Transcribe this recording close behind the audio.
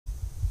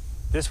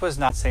This was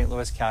not St.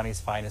 Louis County's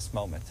finest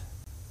moment.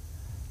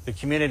 The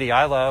community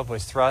I love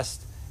was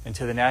thrust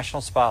into the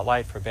national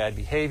spotlight for bad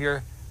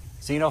behavior,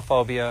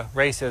 xenophobia,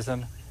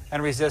 racism,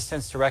 and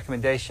resistance to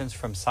recommendations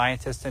from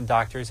scientists and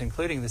doctors,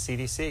 including the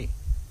CDC.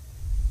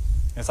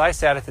 As I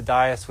sat at the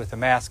dais with the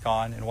mask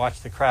on and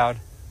watched the crowd,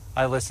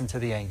 I listened to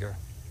the anger,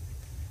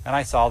 and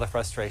I saw the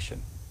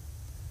frustration.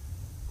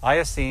 I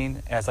have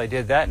seen, as I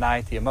did that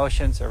night, the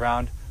emotions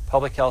around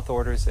public health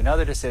orders and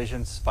other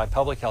decisions by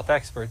public health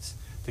experts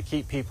to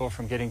keep people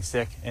from getting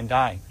sick and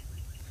dying.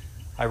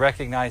 I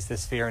recognize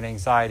this fear and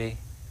anxiety,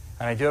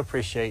 and I do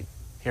appreciate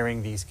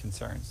hearing these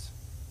concerns.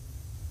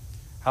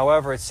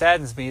 However, it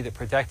saddens me that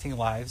protecting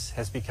lives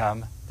has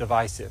become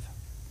divisive.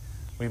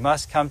 We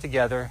must come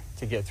together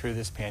to get through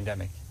this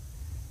pandemic.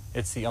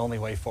 It's the only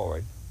way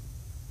forward.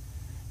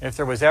 If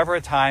there was ever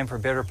a time for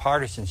bitter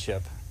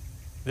partisanship,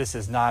 this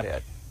is not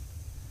it.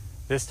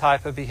 This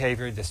type of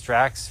behavior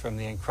distracts from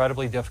the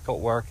incredibly difficult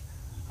work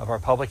of our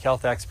public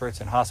health experts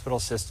and hospital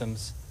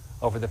systems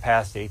over the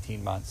past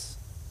 18 months.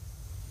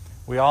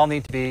 We all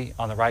need to be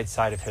on the right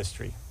side of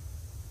history.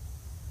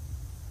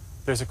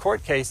 There's a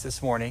court case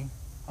this morning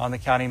on the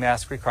county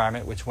mask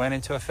requirement which went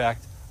into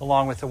effect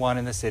along with the one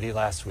in the city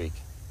last week.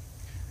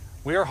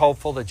 We are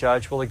hopeful the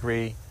judge will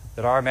agree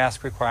that our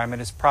mask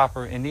requirement is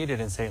proper and needed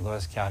in St.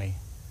 Louis County,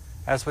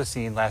 as was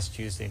seen last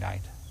Tuesday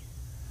night.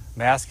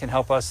 Masks can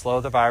help us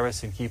slow the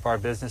virus and keep our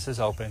businesses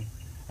open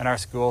and our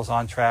schools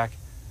on track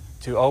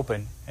to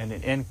open in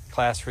an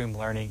in-classroom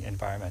learning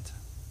environment.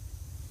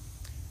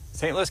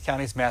 St. Louis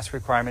County's mask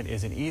requirement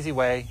is an easy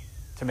way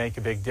to make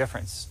a big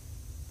difference.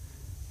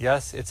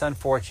 Yes, it's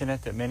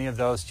unfortunate that many of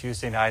those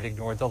Tuesday night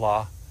ignored the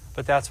law,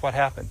 but that's what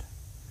happened.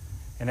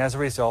 And as a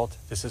result,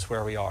 this is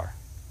where we are,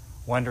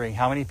 wondering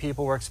how many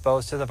people were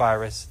exposed to the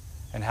virus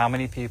and how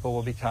many people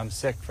will become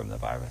sick from the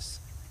virus.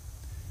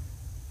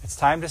 It's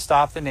time to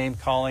stop the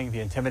name-calling, the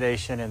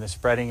intimidation, and the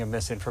spreading of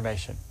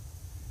misinformation.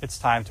 It's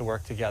time to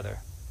work together.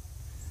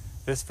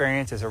 This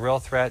variant is a real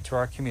threat to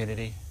our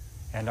community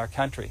and our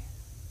country.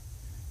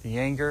 The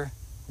anger,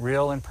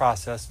 real and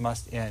processed,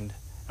 must end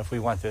if we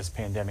want this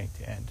pandemic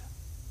to end.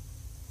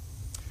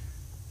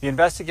 The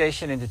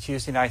investigation into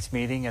Tuesday night's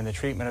meeting and the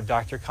treatment of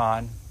Dr.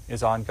 Khan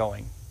is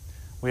ongoing.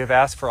 We have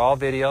asked for all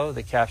video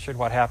that captured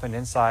what happened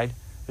inside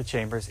the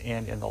chambers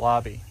and in the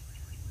lobby.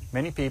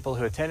 Many people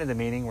who attended the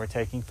meeting were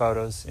taking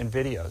photos and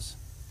videos.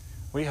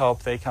 We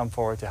hope they come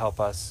forward to help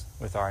us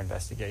with our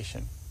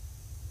investigation.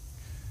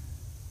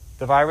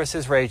 The virus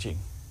is raging.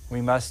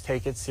 We must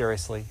take it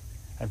seriously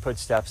and put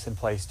steps in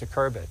place to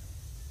curb it.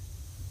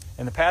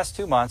 In the past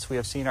 2 months, we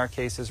have seen our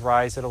cases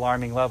rise at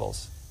alarming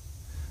levels.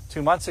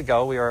 2 months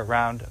ago, we were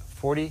around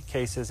 40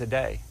 cases a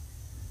day.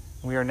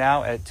 We are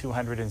now at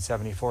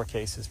 274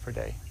 cases per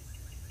day.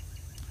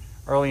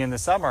 Early in the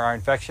summer, our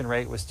infection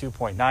rate was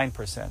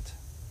 2.9%.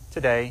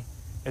 Today,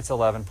 it's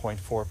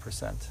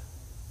 11.4%.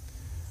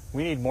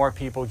 We need more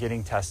people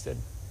getting tested.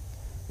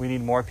 We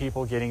need more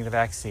people getting the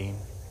vaccine.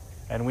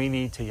 And we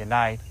need to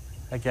unite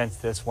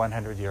against this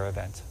 100-year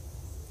event.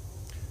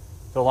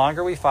 The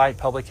longer we fight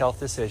public health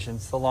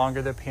decisions, the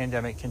longer the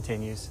pandemic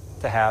continues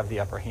to have the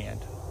upper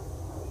hand.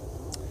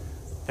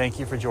 Thank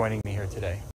you for joining me here today.